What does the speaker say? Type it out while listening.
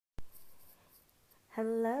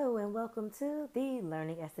Hello and welcome to the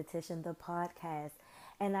Learning Esthetician, the podcast.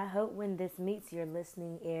 And I hope when this meets your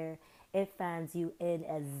listening ear, it finds you in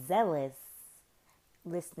a zealous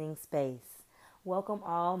listening space. Welcome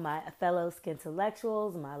all my fellow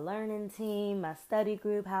skintellectuals, my learning team, my study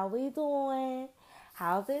group. How we doing?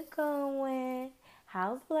 How's it going?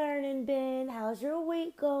 How's learning been? How's your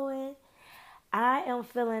week going? I am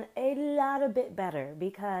feeling a lot a bit better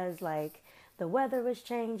because the weather was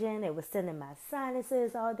changing. It was sending my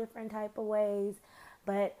sinuses all different type of ways.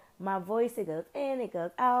 But my voice, it goes in, it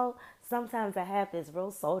goes out. Sometimes I have this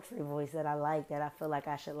real sultry voice that I like, that I feel like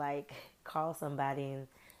I should call somebody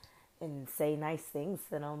and say nice things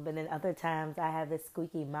to them. But then other times I have this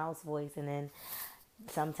squeaky mouse voice, and then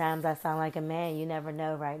sometimes I sound like a man. You never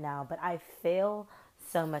know right now. But I feel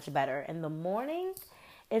so much better. In the morning,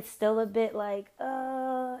 it's still a bit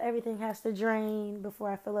everything has to drain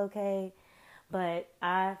before I feel okay. But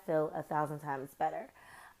I feel 1,000 times better.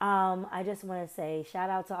 I just want to say shout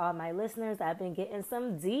out to all my listeners. I've been getting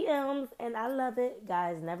some DMs and I love it.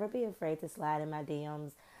 Guys, never be afraid to slide in my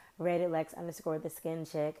DMs. Rated Lex _ the skin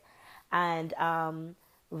chick. And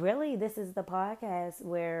really, this is the podcast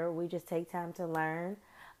where we just take time to learn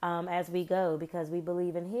as we go, because we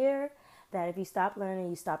believe in here that if you stop learning,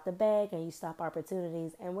 you stop the bag and you stop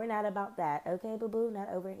opportunities. And we're not about that. Okay, boo-boo, not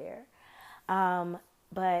over here.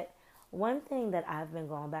 But one thing that I've been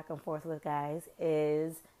going back and forth with, guys,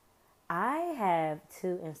 is I have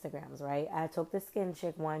two Instagrams, right? I took the Skin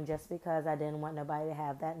Chick one just because I didn't want nobody to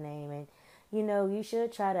have that name. And, you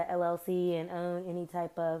should try to LLC and own any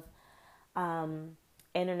type of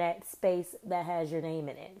internet space that has your name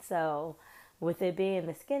in it. So with it being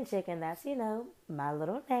the Skin Chick, and that's, my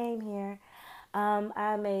little name here,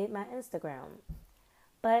 I made my Instagram.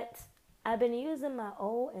 But I've been using my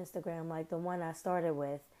old Instagram, like the one I started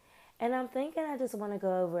with. And I'm thinking I just want to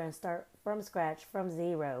go over and start from scratch, from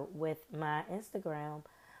zero, with my Instagram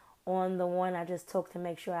on the one I just took to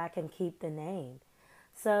make sure I can keep the name.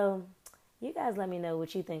 So you guys let me know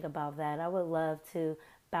what you think about that. I would love to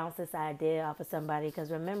bounce this idea off of somebody, because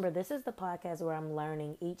remember, this is the podcast where I'm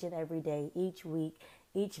learning each and every day, each week,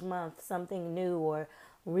 each month, something new, or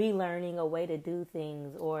relearning a way to do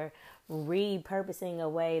things, or repurposing a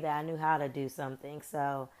way that I knew how to do something.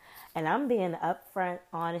 So, and I'm being upfront,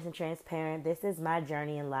 honest, and transparent. This is my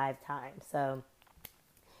journey in lifetime. So,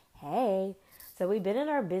 hey. So we've been in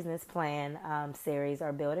our business plan series,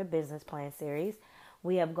 our Build a Business Plan series.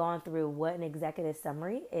 We have gone through what an executive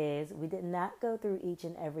summary is. We did not go through each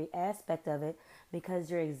and every aspect of it, because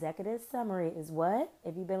your executive summary is what,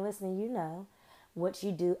 if you've been listening, what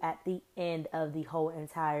you do at the end of the whole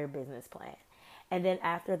entire business plan. And then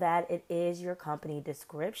after that, it is your company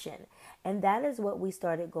description. And that is what we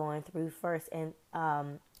started going through first, and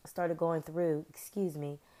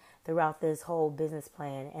throughout this whole business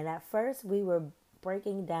plan. And at first we were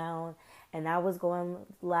breaking down, and I was going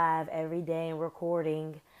live every day and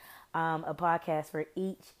recording a podcast for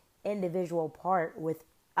each individual part, with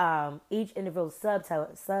each individual subtitle.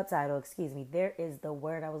 There is the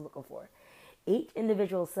word I was looking for. Each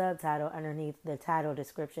individual subtitle underneath the title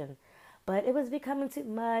description. But it was becoming too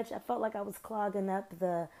much. I felt like I was clogging up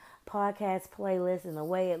the podcast playlist, and the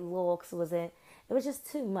way it looks it was just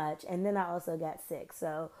too much. And then I also got sick.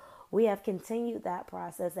 So we have continued that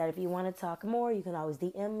process, that if you want to talk more, you can always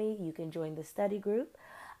DM me. You can join the study group.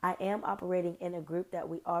 I am operating in a group that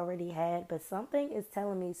we already had, but something is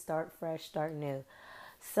telling me start fresh, start new.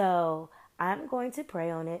 So I'm going to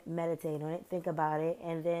pray on it, meditate on it, think about it,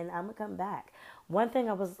 and then I'm going to come back. One thing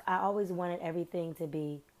I always wanted everything to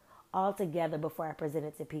be all together before I present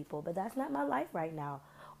it to people, but that's not my life right now.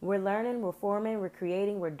 We're learning, we're forming, we're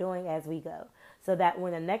creating, we're doing as we go. So that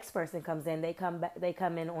when the next person comes in, they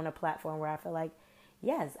come in on a platform where I feel like,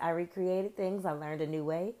 yes, I recreated things, I learned a new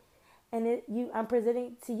way, and I'm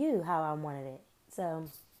presenting to you how I wanted it. So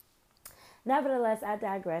nevertheless, I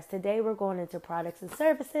digress. Today we're going into products and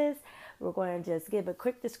services. We're going to just give a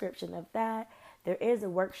quick description of that. There is a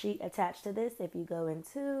worksheet attached to this. If you go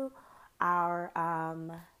into our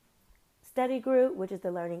study group, which is the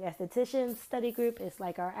Learning Esthetician study group, it's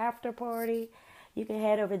like our after party. You can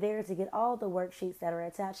head over there to get all the worksheets that are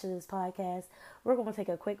attached to this podcast. We're going to take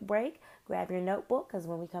a quick break. Grab your notebook, because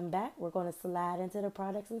when we come back, we're going to slide into the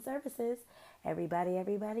products and services. Everybody,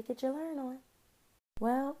 get your learn on.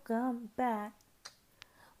 Welcome back.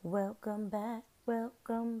 Welcome back.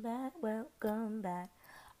 Welcome back. Welcome back.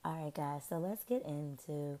 All right, guys, so let's get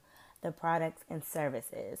into the products and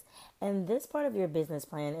services. And this part of your business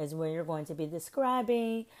plan is where you're going to be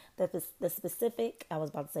describing the specific, I was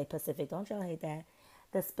about to say Pacific, don't y'all hate that,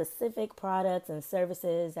 the specific products and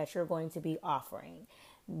services that you're going to be offering.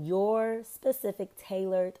 your specific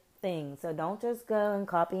tailored thing. So don't just go and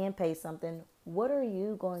copy and paste something. What are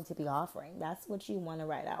you going to be offering? That's what you want to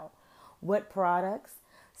write out. What products?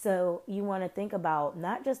 So you want to think about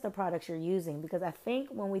not just the products you're using, because I think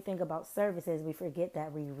when we think about services, we forget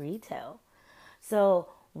that we retail. So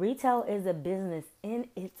retail is a business in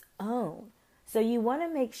its own. So you want to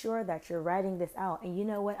make sure that you're writing this out. And you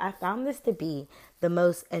know what? I found this to be the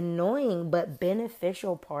most annoying but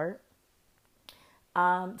beneficial part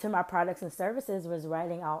to my products and services was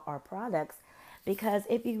writing out our products. Because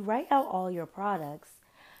if you write out all your products,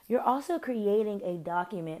 you're also creating a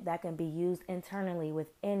document that can be used internally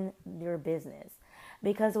within your business.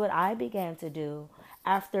 Because what I began to do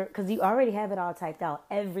after, because you already have it all typed out,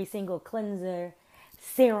 every single cleanser,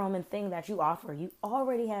 serum, and thing that you offer, you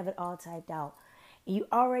already have it all typed out. You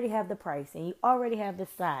already have the price and you already have the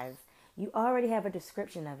size. You already have a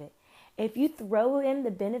description of it. If you throw in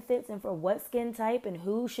the benefits and for what skin type and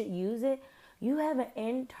who should use it, you have an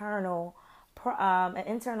internal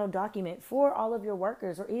document for all of your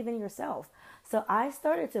workers or even yourself. So I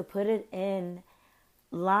started to put it in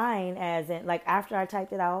line, as in, like, after I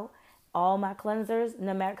typed it out, all my cleansers,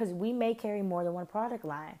 no matter, because we may carry more than one product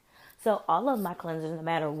line. So all of my cleansers, no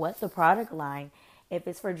matter what the product line, if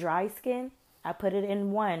it's for dry skin, I put it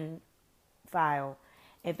in one file.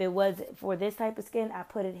 If it was for this type of skin, I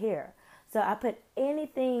put it here. So I put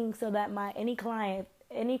anything so that any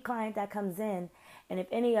client that comes in, and if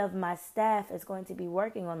any of my staff is going to be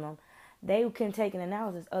working on them, they can take an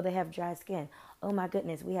analysis. Oh, they have dry skin. Oh my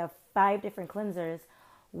goodness, we have 5 different cleansers.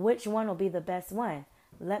 Which one will be the best one?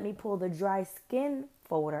 Let me pull the dry skin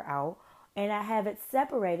folder out, and I have it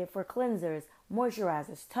separated for cleansers,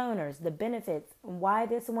 moisturizers, toners, the benefits, why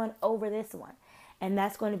this one over this one. And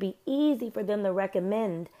that's going to be easy for them to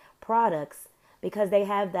recommend products because they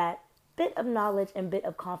have that bit of knowledge and bit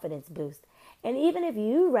of confidence boost. And even if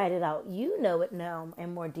you write it out, you know it now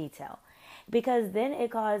in more detail, because then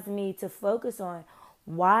it caused me to focus on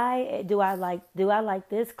why do I like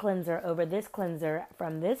this cleanser over this cleanser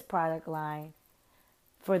from this product line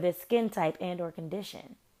for this skin type and or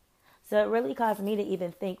condition. So it really caused me to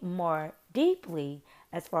even think more deeply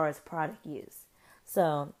as far as product use.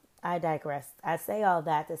 So I digress. I say all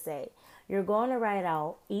that to say you're going to write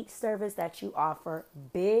out each service that you offer,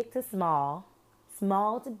 big to small,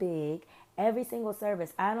 small to big, every single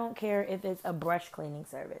service. I don't care if it's a brush cleaning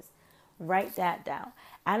service. Write that down.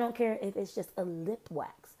 I don't care if it's just a lip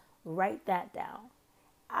wax. Write that down.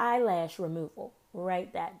 Eyelash removal.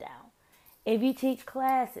 Write that down. If you teach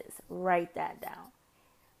classes, write that down.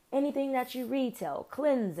 Anything that you retail,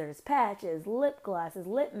 cleansers, patches, lip glosses,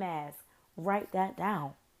 lip masks, write that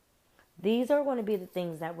down. These are going to be the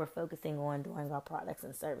things that we're focusing on doing our products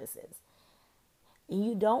and services.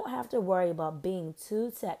 You don't have to worry about being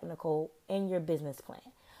too technical in your business plan.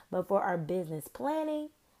 But for our business planning,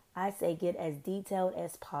 I say get as detailed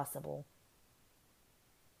as possible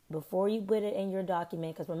before you put it in your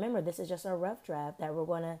document. Because remember, this is just a rough draft that we're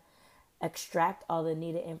going to extract all the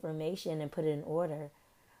needed information and put it in order.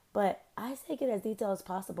 But I say get as detailed as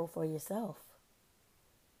possible for yourself.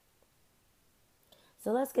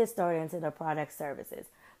 So let's get started into the product services.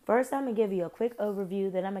 First, I'm going to give you a quick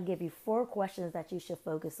overview. Then I'm going to give you 4 questions that you should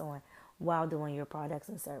focus on while doing your products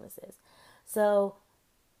and services. So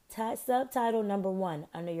subtitle number 1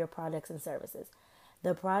 under your products and services,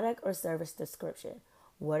 the product or service description.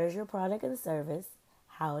 What is your product and service?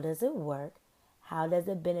 How does it work? How does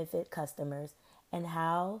it benefit customers? And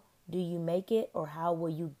how do you make it, or how will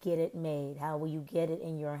you get it made? How will you get it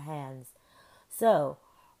in your hands? So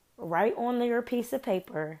write on your piece of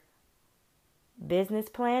paper, business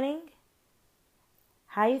planning,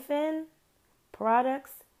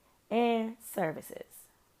 products and services.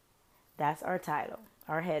 That's our title,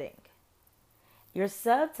 our heading. Your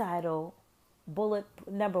subtitle, bullet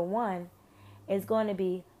number 1, is going to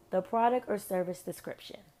be the product or service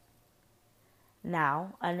description.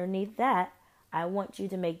 Now, underneath that, I want you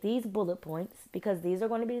to make these bullet points because these are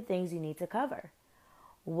going to be the things you need to cover.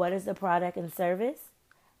 What is the product and service?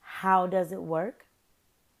 How does it work?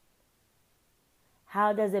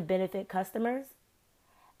 How does it benefit customers?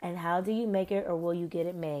 And how do you make it, or will you get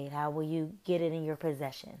it made? How will you get it in your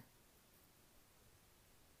possession?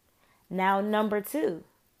 Now, number 2,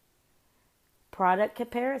 product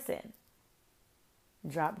comparison.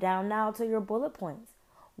 Drop down now to your bullet points.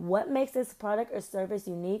 What makes this product or service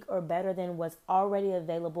unique or better than what's already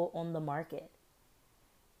available on the market?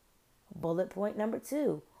 Bullet point number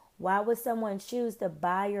 2. Why would someone choose to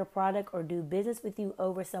buy your product or do business with you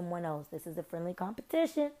over someone else? This is a friendly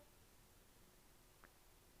competition.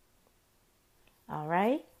 All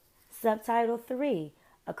right. Subtitle 3,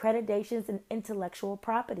 Accreditations and intellectual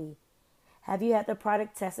property. Have you had the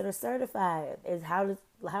product tested or certified? How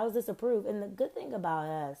is this approved? And the good thing about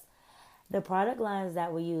us, the product lines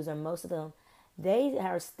that we use are most of them, they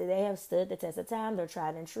have stood the test of time. They're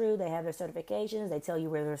tried and true. They have their certifications. They tell you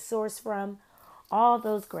where they're sourced from. All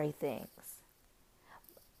those great things.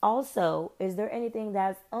 Also, is there anything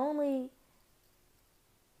that's only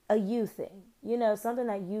a you thing? Something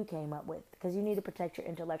that you came up with, because you need to protect your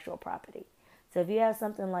intellectual property. So if you have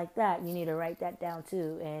something like that, you need to write that down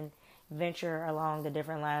too and venture along the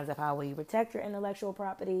different lines of how will you protect your intellectual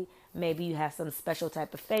property. Maybe you have some special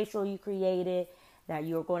type of facial you created that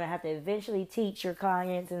you're going to have to eventually teach your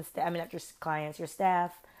clients and not your clients, your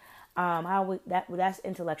staff. That's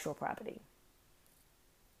intellectual property.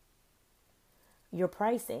 Your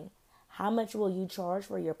pricing. How much will you charge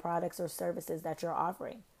for your products or services that you're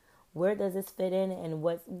offering? Where does this fit in and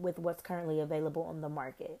what's currently available on the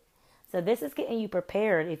market? So this is getting you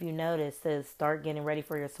prepared, if you notice, to start getting ready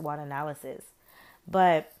for your SWOT analysis.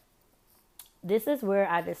 But this is where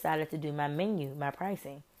I decided to do my menu, my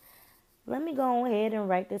pricing. Let me go ahead and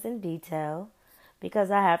write this in detail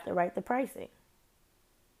because I have to write the pricing.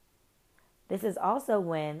 This is also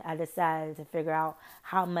when I decided to figure out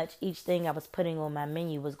how much each thing I was putting on my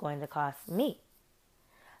menu was going to cost me.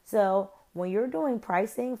 So when you're doing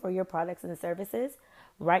pricing for your products and services,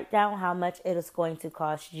 write down how much it is going to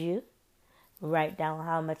cost you. Write down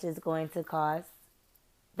how much it's going to cost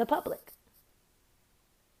the public.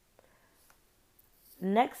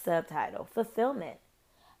 Next subtitle, fulfillment.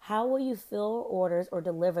 How will you fill orders or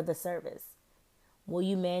deliver the service? Will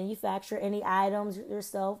you manufacture any items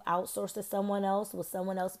yourself, outsource to someone else? Will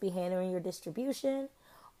someone else be handling your distribution?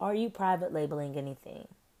 Are you private labeling anything?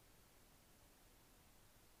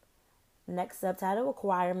 Next subtitle,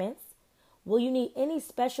 requirements. Will you need any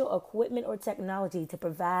special equipment or technology to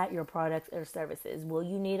provide your products or services? Will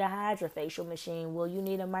you need a hydrofacial machine? Will you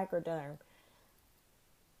need a microderm?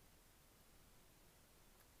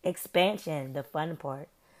 Expansion, the fun part.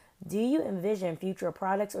 Do you envision future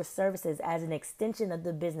products or services as an extension of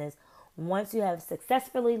the business once you have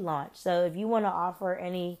successfully launched? So if you want to offer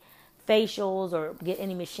any facials or get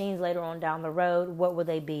any machines later on down the road, what will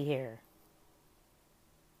they be here?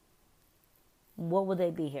 What will they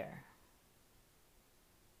be here?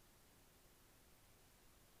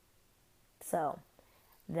 So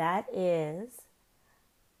that is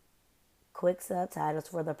quick subtitles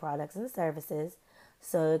for the products and services.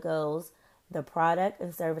 So it goes the product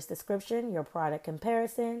and service description, your product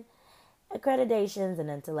comparison, accreditations and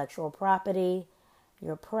intellectual property,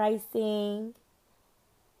 your pricing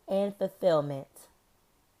and fulfillment,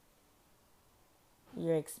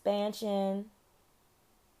 your expansion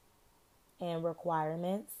and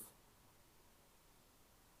requirements,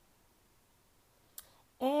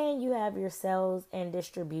 and you have your sales and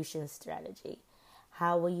distribution strategy.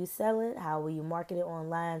 How will you sell it? How will you market it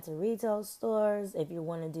online to retail stores if you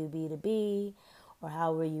want to do B2B? Or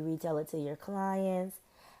how will you retail it to your clients?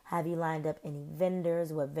 Have you lined up any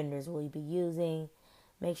vendors? What vendors will you be using?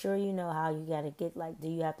 Make sure you know how you got to get, do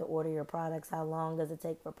you have to order your products? How long does it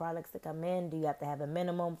take for products to come in? Do you have to have a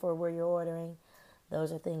minimum for where you're ordering?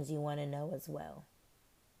 Those are things you want to know as well.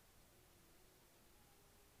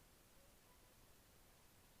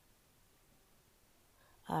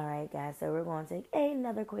 All right, guys, so we're going to take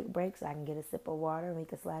another quick break so I can get a sip of water and we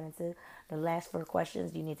can slide into the last 4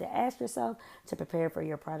 questions you need to ask yourself to prepare for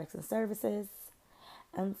your products and services.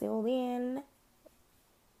 Until then,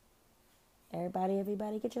 everybody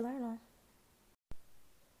get your learn on.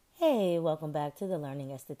 Hey, welcome back to the Learning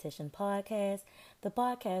Esthetician Podcast, the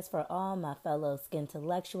podcast for all my fellow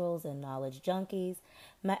skintellectuals and knowledge junkies,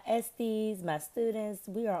 my esties, my students.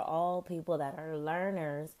 We are all people that are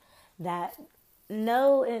learners that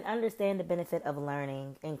know and understand the benefit of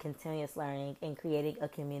learning and continuous learning and creating a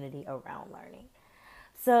community around learning.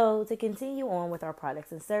 So to continue on with our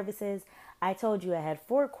products and services, I told you I had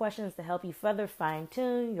 4 questions to help you further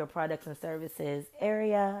fine-tune your products and services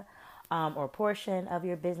area or portion of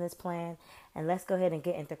your business plan. And let's go ahead and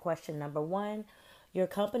get into question number 1. Your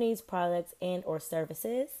company's products and or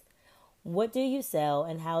services. What do you sell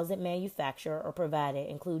and how is it manufactured or provided?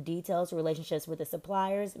 Include details, relationships with the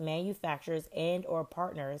suppliers, manufacturers, and or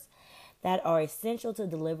partners that are essential to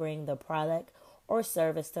delivering the product or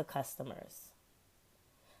service to customers.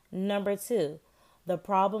 Number 2, the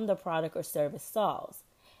problem the product or service solves.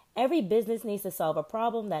 Every business needs to solve a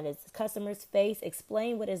problem that its customers face.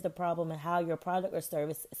 Explain what is the problem and how your product or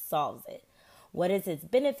service solves it. What is its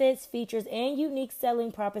benefits, features, and unique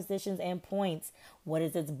selling propositions and points? What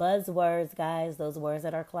is its buzzwords, guys? Those words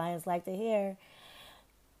that our clients like to hear.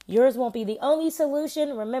 Yours won't be the only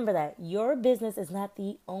solution. Remember that your business is not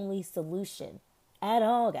the only solution at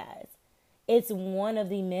all, guys. It's one of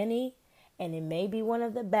the many, and it may be one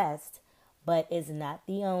of the best, but it's not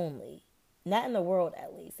the only. Not in the world,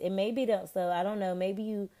 at least. It may be, so I don't know, maybe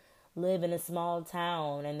you live in a small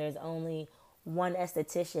town and there's only one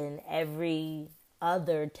esthetician every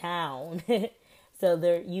other town. So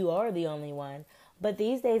there, you are the only one. But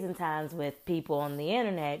these days and times with people on the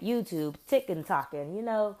internet, YouTube, ticking, talking,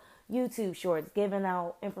 YouTube shorts, giving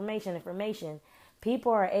out information,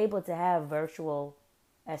 people are able to have virtual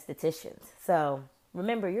estheticians. So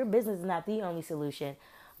remember, your business is not the only solution,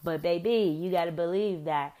 but baby, you got to believe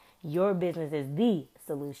that your business is the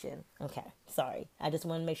solution. Okay, sorry. I just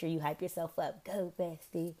want to make sure you hype yourself up. Go,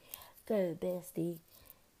 bestie. Go, bestie.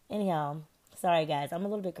 Anyhow, sorry, guys. I'm a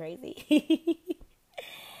little bit crazy.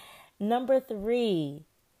 Number 3,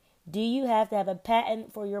 do you have to have a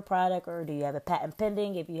patent for your product, or do you have a patent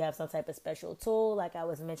pending? If you have some type of special tool, like I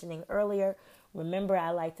was mentioning earlier, remember I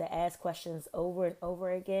like to ask questions over and over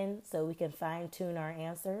again so we can fine tune our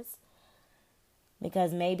answers.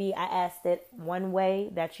 Because maybe I asked it one way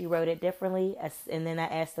that you wrote it differently, and then I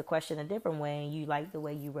asked the question a different way and you like the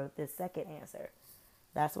way you wrote this second answer.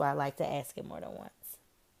 That's why I like to ask it more than once.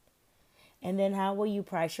 And then how will you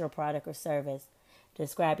price your product or service?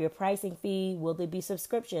 Describe your pricing fee. Will there be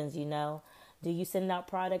subscriptions, Do you send out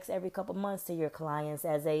products every couple months to your clients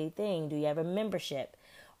as a thing? Do you have a membership?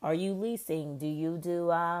 Are you leasing? Do you do,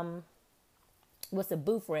 what's a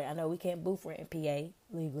booth rent? I know we can't booth rent in PA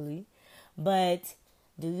legally. But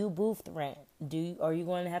do you booth rent? Are you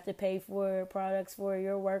going to have to pay for products for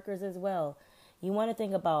your workers as well? You want to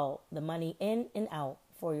think about the money in and out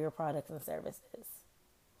for your products and services.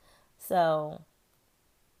 So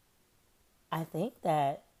I think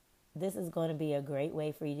that this is going to be a great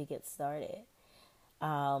way for you to get started.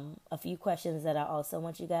 A few questions that I also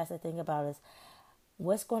want you guys to think about is,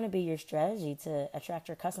 what's going to be your strategy to attract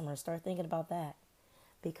your customers? Start thinking about that.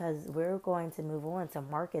 Because we're going to move on to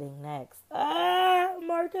marketing next.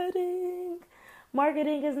 Marketing.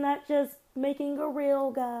 Marketing is not just making a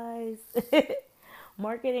reel, guys.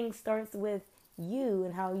 Marketing starts with you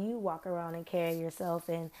and how you walk around and carry yourself.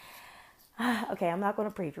 And okay, I'm not going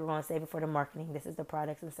to preach. We're going to save it for the marketing. This is the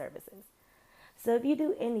products and services. So if you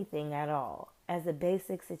do anything at all as a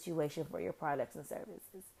basic situation for your products and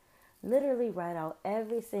services, literally write out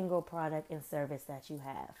every single product and service that you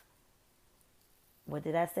have. What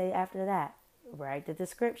did I say after that? Write the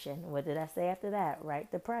description. What did I say after that?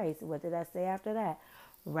 Write the price. What did I say after that?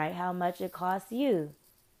 Write how much it costs you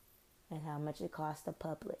and how much it costs the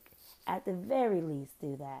public. At the very least,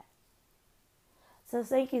 do that. So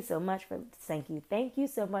thank you so much for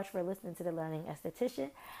listening to The Learning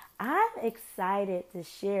Esthetician. I'm excited to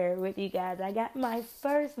share with you guys. I got my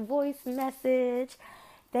first voice message.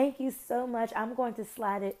 Thank you so much. I'm going to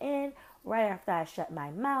slide it in right after I shut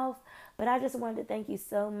my mouth. But I just wanted to thank you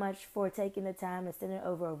so much for taking the time and sending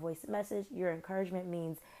over a voice message. Your encouragement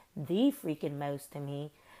means the freaking most to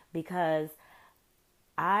me, because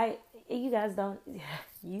you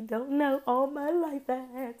don't know all my life I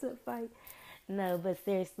had to fight. No, but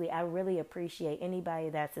seriously, I really appreciate anybody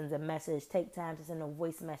that sends a message. Take time to send a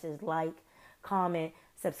voice message, like, comment,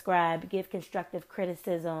 subscribe, give constructive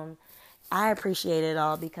criticism. I appreciate it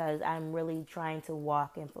all because I'm really trying to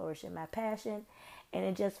walk and flourish in my passion. And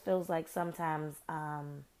it just feels like sometimes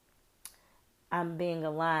I'm being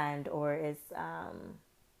aligned, or it's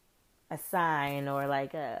a sign, or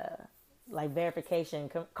like verification,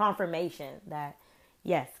 confirmation that,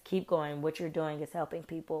 yes, keep going. What you're doing is helping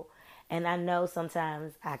people. And I know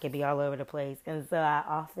sometimes I can be all over the place. And so I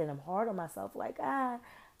often am hard on myself, like, I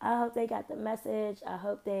hope they got the message. I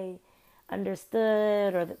hope they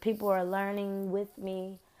understood, or that people are learning with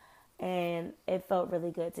me. And it felt really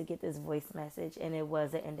good to get this voice message, and it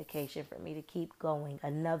was an indication for me to keep going.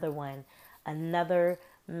 Another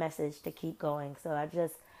message to keep going. So I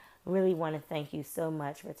just really want to thank you so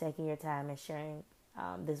much for taking your time and sharing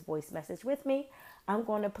this voice message with me. I'm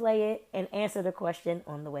going to play it and answer the question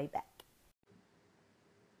on the way back.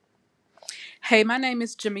 Hey, my name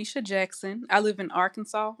is Jamisha Jackson. I live in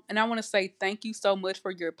Arkansas, and I want to say thank you so much for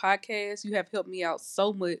your podcast. You have helped me out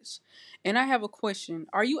so much. And I have a question.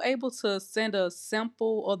 Are you able to send a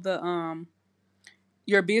sample of the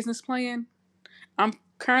your business plan? I'm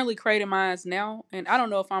currently creating mine now, and I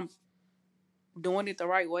don't know if I'm doing it the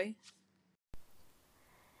right way.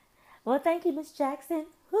 Well, thank you, Miss Jackson.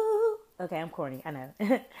 Woo! Okay, I'm corny, I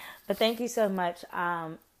know. But thank you so much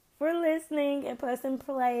for listening and pressing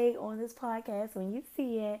play on this podcast when you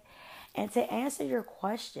see it. And to answer your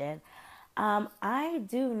question, I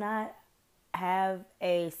do not have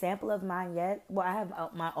a sample of mine yet. Well, I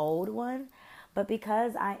have my old one, but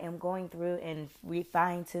because I am going through and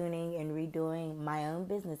fine tuning and redoing my own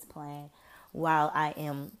business plan while I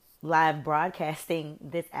am live broadcasting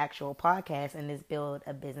this actual podcast and this Build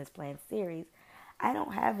a Business Plan series, I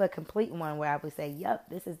don't have a complete one where I would say, yep,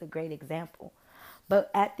 this is the great example.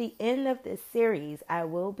 But at the end of this series, I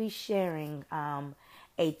will be sharing a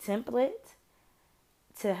template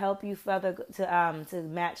to help you further to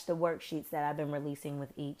match the worksheets that I've been releasing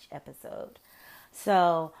with each episode.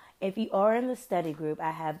 So if you are in the study group,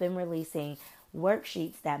 I have been releasing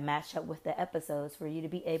worksheets that match up with the episodes for you to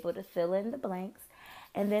be able to fill in the blanks.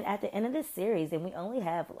 And then at the end of this series, and we only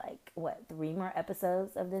have 3 more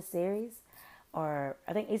episodes of this series, or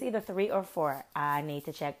I think it's either 3 or 4. I need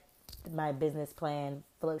to check my business plan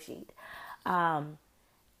flow sheet.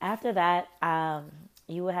 After that,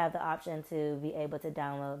 you will have the option to be able to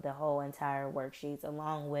download the whole entire worksheets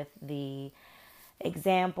along with the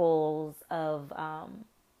examples of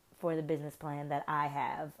for the business plan that I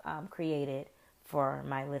have created for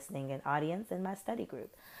my listening and audience and my study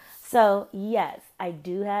group. So yes, I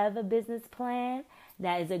do have a business plan.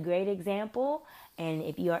 That is a great example. And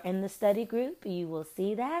if you are in the study group, you will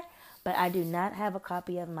see that. But I do not have a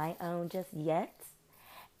copy of my own just yet.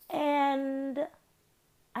 And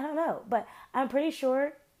I don't know, but I'm pretty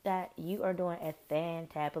sure that you are doing a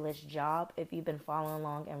fantabulous job if you've been following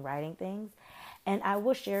along and writing things. And I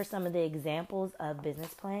will share some of the examples of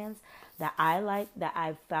business plans that I like, that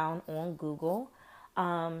I've found on Google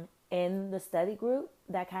in the study group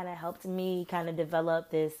that kind of helped me kind of develop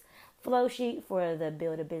this flow sheet for the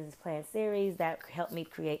Build a Business Plan series that helped me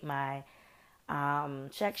create my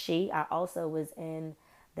check sheet. I also was in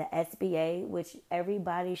the SBA, which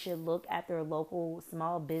everybody should look at their local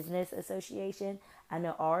small business association. I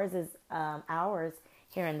know ours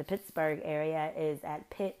here in the Pittsburgh area is at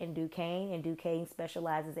Pitt and Duquesne, and Duquesne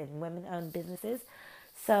specializes in women-owned businesses.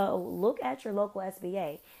 So look at your local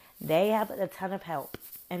SBA. They have a ton of help,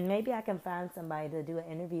 and maybe I can find somebody to do an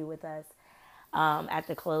interview with us at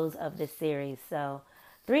the close of this series. So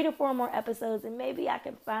 3 to 4 more episodes, and maybe I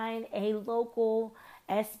can find a local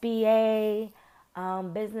SBA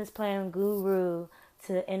business plan guru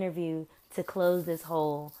to interview to close this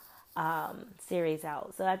whole series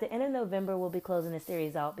out. So at the end of November, we'll be closing the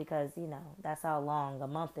series out because, that's how long a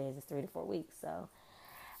month is. It's 3 to 4 weeks. So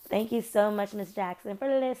thank you so much, Ms. Jackson, for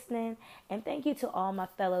listening. And thank you to all my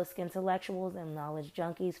fellow skintellectuals and knowledge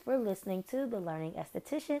junkies for listening to The Learning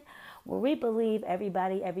Esthetician, where we believe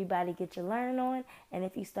everybody get your learn on. And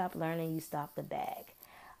if you stop learning, you stop the bag.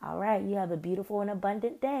 All right. You have a beautiful and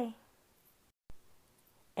abundant day.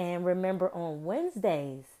 And remember, on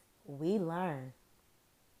Wednesdays, we learn.